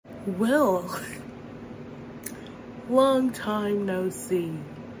Well, long time no see.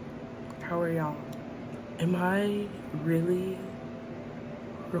 How are y'all? Am I really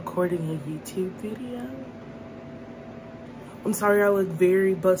recording a YouTube video? I'm sorry I look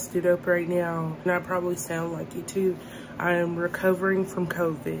very busted up right now, and I probably sound like it too. I am recovering from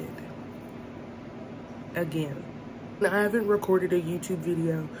COVID again. I haven't recorded a YouTube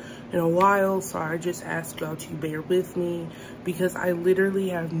video in a while, so I just asked y'all to bear with me because I literally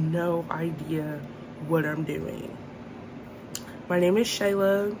have no idea what I'm doing. My name is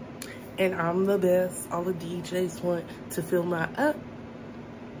Shayla, and I'm the best. All the DJs want to fill my up.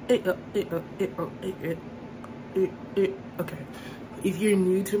 Okay. If you're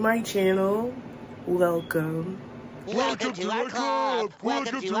new to my channel, welcome. Welcome to our club.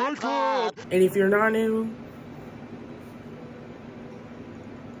 Welcome to our club. And if you're not new,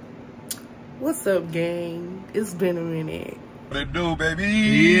 what's up, gang? It's been a minute. What it do, baby?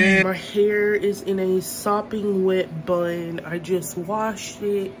 Yeah. My hair is in a sopping wet bun. I just washed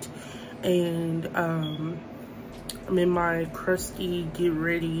it, and I'm in my crusty get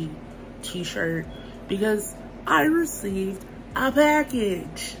ready t-shirt because I received a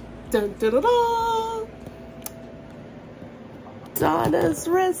package. Dun, dun, dun, dun. Donna's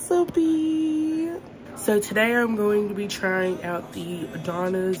recipe. So today I'm going to be trying out the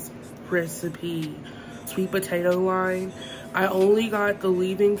Donna's recipe sweet potato line. I only got the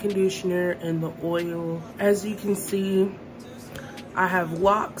leave-in conditioner and the oil. As you can see, I have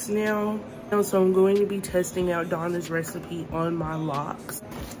locks now, so I'm going to be testing out Donna's recipe on my locks.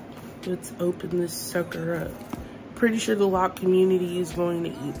 Let's open this sucker up. Pretty sure the lock community is going to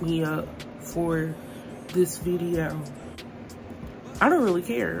eat me up for this video. I don't really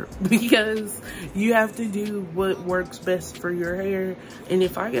care because you have to do what works best for your hair. And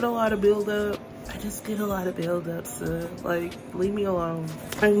if I get a lot of buildup, I just get a lot of buildup, so like, leave me alone.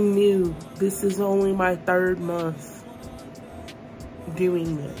 I'm new. This is only my 3rd month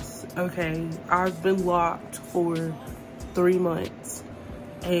doing this, okay? I've been locked for 3 months,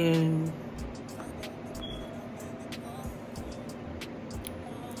 and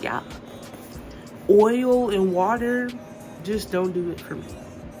yeah, oil and water just don't do it for me.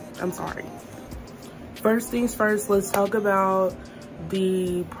 I'm sorry. First things first, let's talk about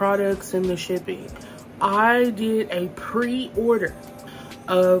the products and the shipping. I did a pre-order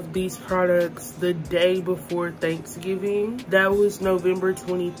of these products the day before Thanksgiving. That was November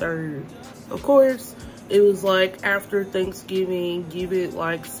 23rd. Of course, it was like after Thanksgiving, give it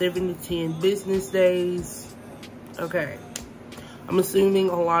like 7 to 10 business days. Okay. I'm assuming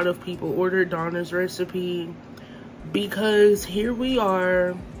a lot of people ordered Donna's recipe because here we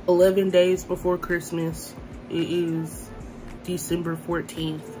are 11 days before Christmas. It is December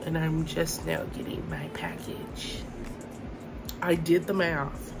 14th, and I'm just now getting my package. I did the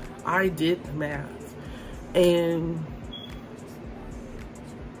math. And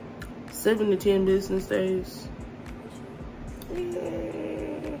 7 to 10 business days.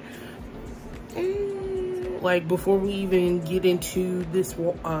 Like, before we even get into this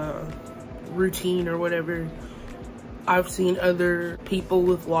routine or whatever, I've seen other people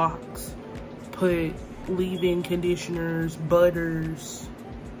with locks put leave-in conditioners, butters,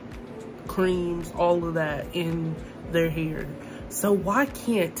 creams, all of that in their hair. So why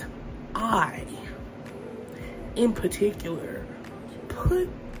can't I, in particular, put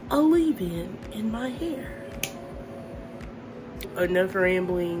a leave-in in my hair? Enough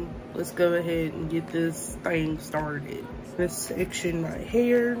rambling. Let's go ahead and get this thing started. Let's section my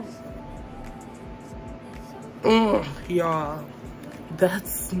hair. Y'all, that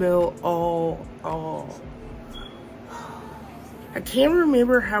smell all. I can't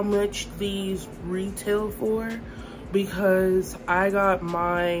remember how much these retail for because I got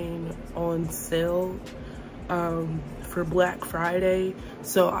mine on sale for Black Friday.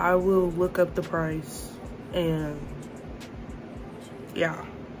 So I will look up the price and yeah,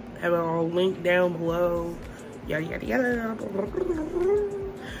 have it all linked down below. Yada, yada, yada.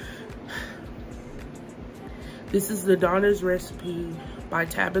 This is the Donna's recipe by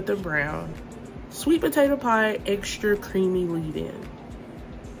Tabatha Brown. Sweet potato pie, extra creamy leave-in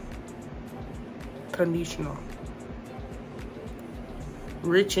conditioner.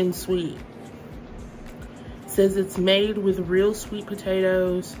 Rich and sweet. It says it's made with real sweet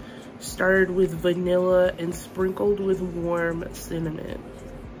potatoes, stirred with vanilla and sprinkled with warm cinnamon.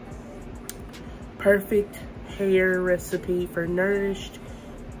 Perfect hair recipe for nourished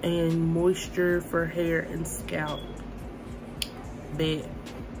and moisture for hair and scalp. Bet.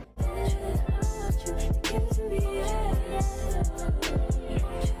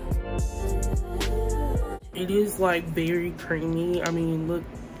 It is like very creamy. I mean, look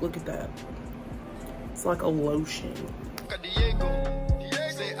Look at that. It's like a lotion.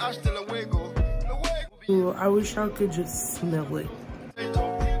 Ooh, I wish I could just smell it.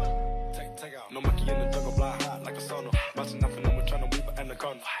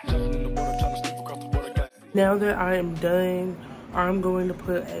 Now that I am done, I'm going to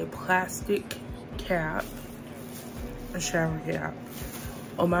put a plastic cap, a shower cap,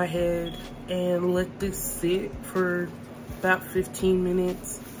 on my head and let this sit for about 15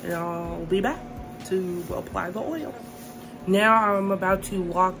 minutes, and I'll be back to apply the oil. Now I'm about to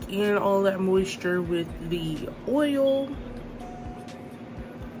lock in all that moisture with the oil.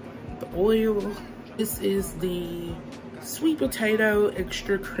 This is the sweet potato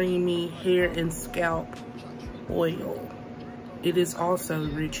extra creamy hair and scalp oil. It is also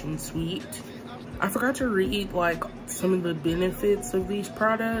rich and sweet. I forgot to read like some of the benefits of these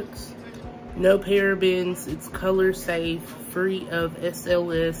products. No parabens, it's color safe, free of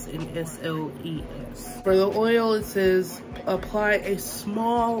SLS and SLES. For the oil, it says apply a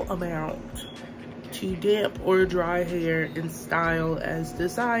small amount to damp or dry hair and style as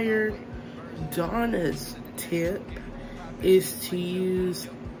desired. Donna's tip is to use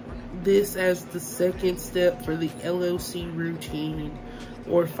this as the second step for the LOC routine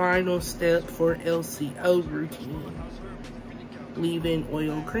or final step for LCO routine. Leave-in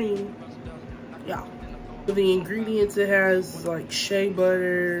oil cream. Yeah. The ingredients it has is like shea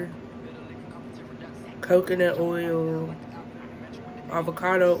butter, coconut oil,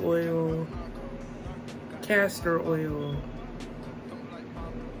 avocado oil, castor oil.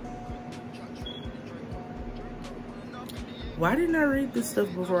 Why didn't I read this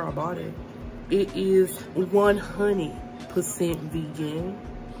stuff before I bought it? It is 100% vegan.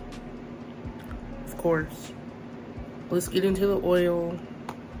 Of course. Let's get into the oil.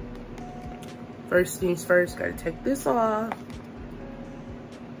 First things first, gotta take this off.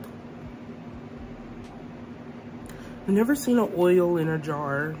 I've never seen an oil in a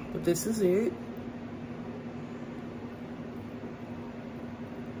jar, but this is it.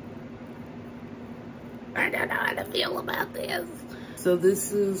 I don't know how to feel about this. So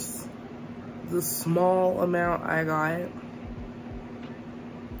this is the small amount I got.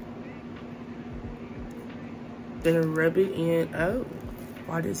 Then rub it in. Oh,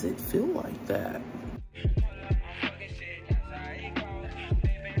 why does it feel like that?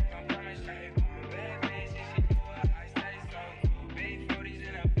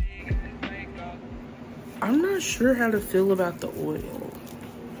 I'm not sure how to feel about the oil.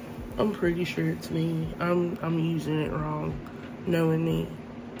 I'm pretty sure it's me. I'm using it wrong, knowing me.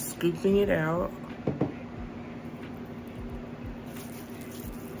 Scooping it out.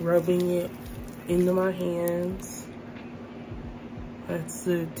 Rubbing it into my hands. That's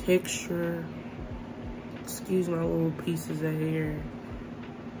the texture. Excuse my little pieces of hair.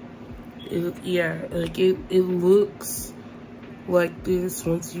 It looks like this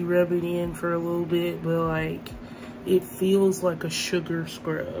once you rub it in for a little bit, but like it feels like a sugar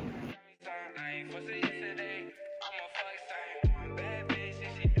scrub.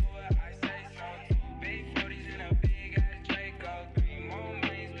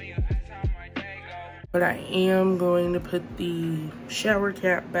 But I am going to put the shower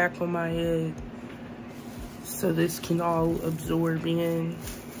cap back on my head so this can all absorb in,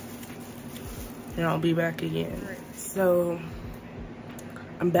 and I'll be back again. So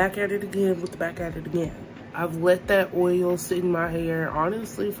I'm back at it again with the back at it again. I've let that oil sit in my hair,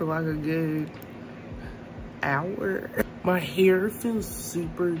 honestly, for like a good hour. My hair feels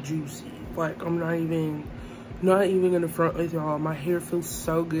super juicy. Like, I'm not even gonna front with y'all. My hair feels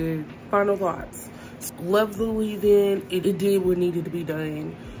so good. Final thoughts. Love the leave-in. It did what needed to be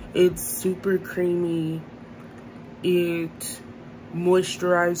done. It's super creamy. It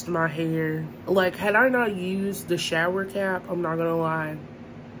moisturized my hair. Like, had I not used the shower cap, I'm not gonna lie,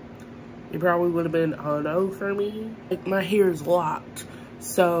 it probably would have been a no for me. Like, my hair is locked,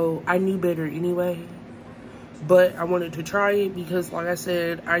 so I knew better anyway. But I wanted to try it because, like I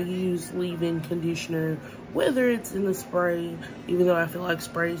said, I use leave-in conditioner, whether it's in the spray, even though I feel like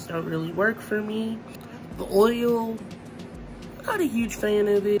sprays don't really work for me. The oil, I'm not a huge fan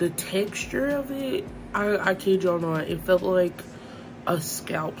of it. The texture of it, I kid y'all not, it felt like a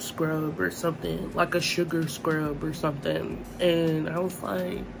scalp scrub or something, like a sugar scrub or something. And I was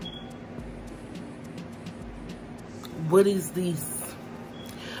like, what is this?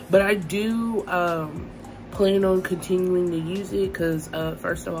 But I do plan on continuing to use it because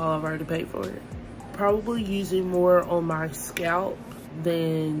first of all, I've already paid for it. Probably use it more on my scalp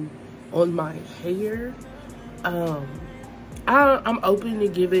than on my hair. I'm open to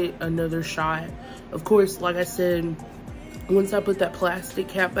give it another shot. Of course, like I said, once I put that plastic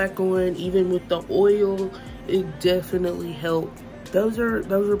cap back on, even with the oil, it definitely helped. Those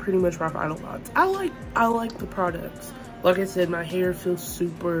are pretty much my final thoughts. I like the products. Like I said, my hair feels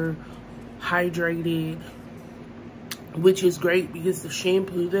super hydrated, which is great because the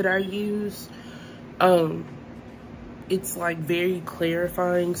shampoo that I use, it's like very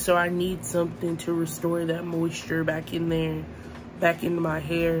clarifying, so I need something to restore that moisture back in there, back into my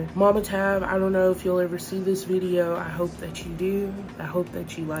hair. Mama Tab, I don't know if you'll ever see this video. I hope that you do. I hope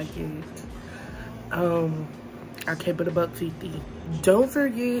that you like it. I kept it $1.50. Don't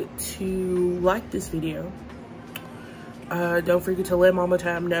forget to like this video. Don't forget to let Mama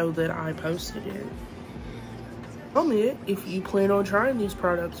Tab know that I posted it. Comment if you plan on trying these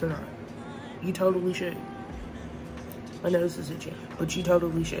products or not. You totally should. My nose is itchy, but you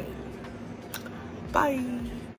totally should. Bye.